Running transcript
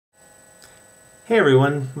Hey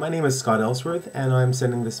everyone, my name is Scott Ellsworth and I'm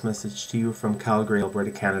sending this message to you from Calgary, Alberta,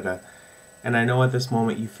 Canada. And I know at this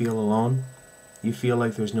moment you feel alone, you feel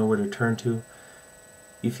like there's nowhere to turn to,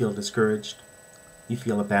 you feel discouraged, you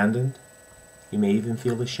feel abandoned, you may even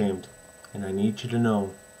feel ashamed. And I need you to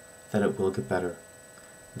know that it will get better,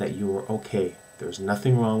 that you are okay. There's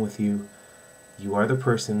nothing wrong with you. You are the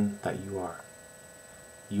person that you are.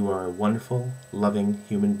 You are a wonderful, loving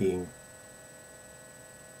human being.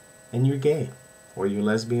 And you're gay, or you're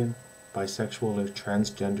lesbian, bisexual, or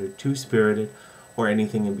transgender, two-spirited, or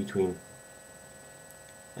anything in between.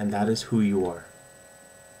 And that is who you are.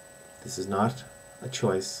 This is not a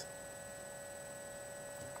choice.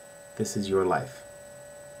 This is your life.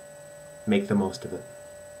 Make the most of it.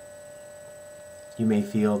 You may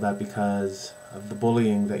feel that because of the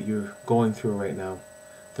bullying that you're going through right now,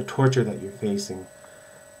 the torture that you're facing,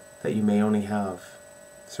 that you may only have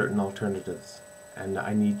certain alternatives. And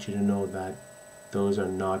I need you to know that those are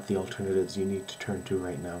not the alternatives you need to turn to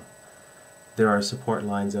right now. There are support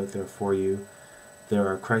lines out there for you. There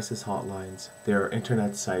are crisis hotlines. There are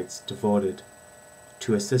internet sites devoted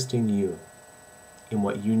to assisting you in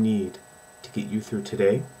what you need to get you through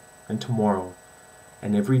today and tomorrow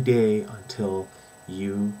and every day until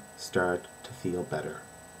you start to feel better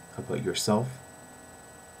about yourself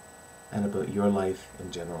and about your life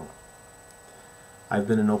in general. I've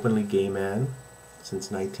been an openly gay man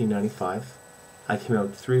since 1995. I came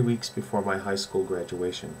out 3 weeks before my high school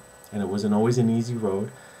graduation, and it wasn't always an easy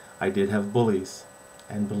road. I did have bullies,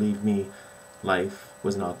 and believe me, life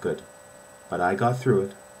was not good. But I got through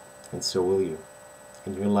it, and so will you.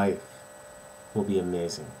 And your life will be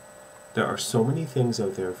amazing. There are so many things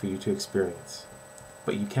out there for you to experience,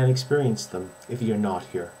 but you can't experience them if you're not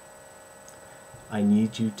here. I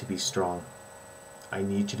need you to be strong. I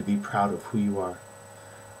need you to be proud of who you are.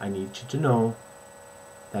 I need you to know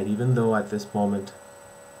that even though at this moment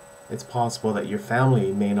it's possible that your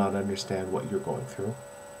family may not understand what you're going through,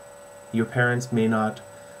 your parents may not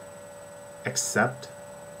accept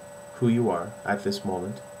who you are at this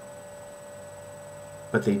moment,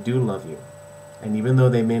 but they do love you. And even though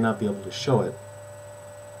they may not be able to show it,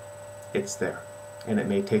 it's there. And it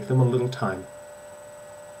may take them a little time,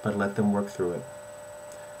 but let them work through it.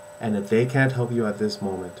 And if they can't help you at this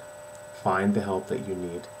moment, find the help that you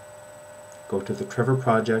need. Go to the Trevor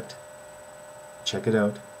Project, check it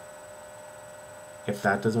out. If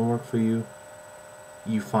that doesn't work for you,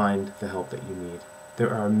 you find the help that you need.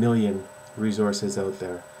 There are a million resources out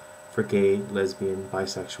there for gay, lesbian,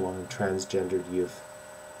 bisexual, and transgendered youth.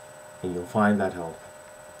 And you'll find that help.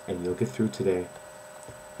 And you'll get through today.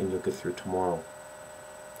 And you'll get through tomorrow.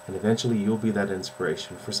 And eventually you'll be that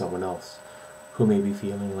inspiration for someone else who may be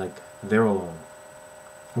feeling like they're alone,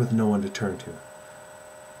 with no one to turn to.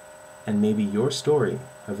 And maybe your story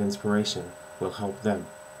of inspiration will help them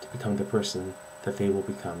to become the person that they will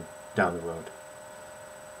become down the road.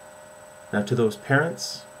 Now, to those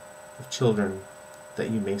parents of children that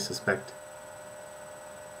you may suspect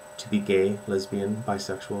to be gay, lesbian,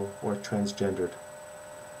 bisexual, or transgendered,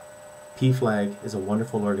 PFLAG is a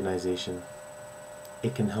wonderful organization.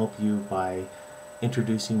 It can help you by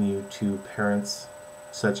introducing you to parents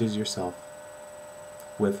such as yourself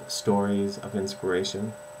with stories of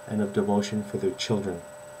inspiration and of devotion for their children.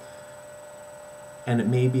 And it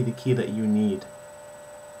may be the key that you need,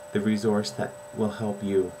 the resource that will help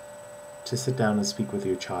you to sit down and speak with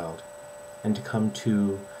your child and to come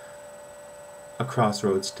to a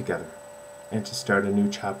crossroads together and to start a new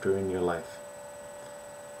chapter in your life.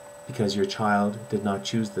 Because your child did not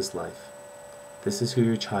choose this life. This is who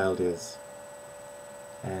your child is.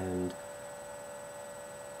 And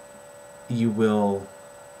you will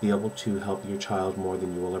be able to help your child more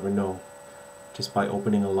than you will ever know just by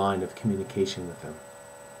opening a line of communication with them.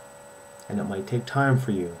 And it might take time for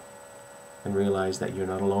you, and realize that you're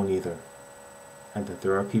not alone either, and that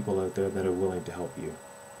there are people out there that are willing to help you.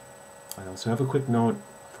 I also have a quick note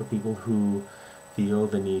for people who feel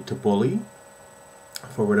the need to bully.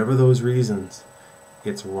 For whatever those reasons,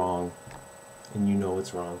 it's wrong, and you know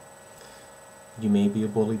it's wrong. You may be a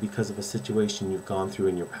bully because of a situation you've gone through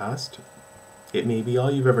in your past. It may be all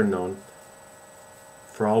you've ever known.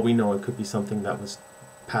 For all we know, it could be something that was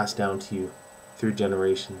passed down to you through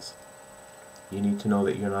generations. You need to know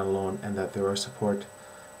that you're not alone and that there are support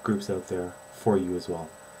groups out there for you as well.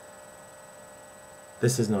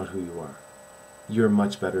 This is not who you are. You're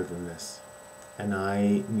much better than this. And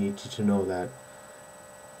I need you to know that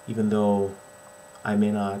even though I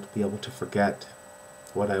may not be able to forget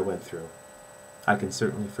what I went through, I can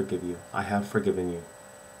certainly forgive you. I have forgiven you.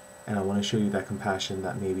 And I want to show you that compassion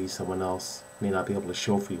that maybe someone else may not be able to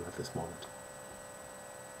show for you at this moment.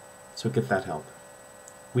 So get that help.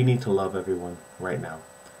 We need to love everyone right now.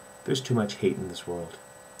 There's too much hate in this world.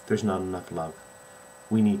 There's not enough love.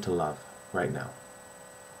 We need to love right now.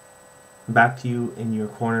 Back to you in your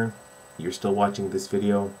corner. You're still watching this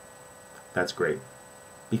video. That's great,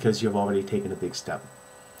 because you've already taken a big step.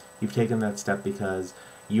 You've taken that step because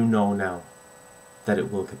you know now that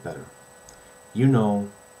it will get better. You know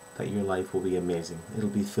that your life will be amazing. It'll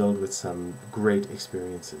be filled with some great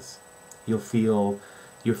experiences. You'll feel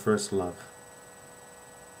your first love.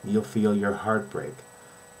 You'll feel your heartbreak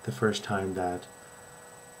the first time that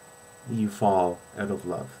you fall out of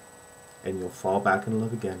love. And you'll fall back in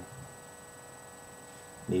love again.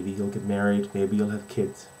 Maybe you'll get married, maybe you'll have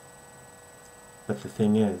kids. But the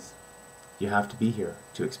thing is, you have to be here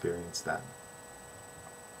to experience that.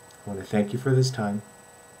 I want to thank you for this time.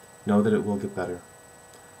 Know that it will get better.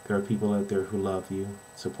 There are people out there who love you,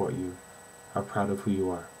 support you, are proud of who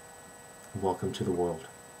you are. Welcome to the world.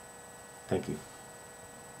 Thank you.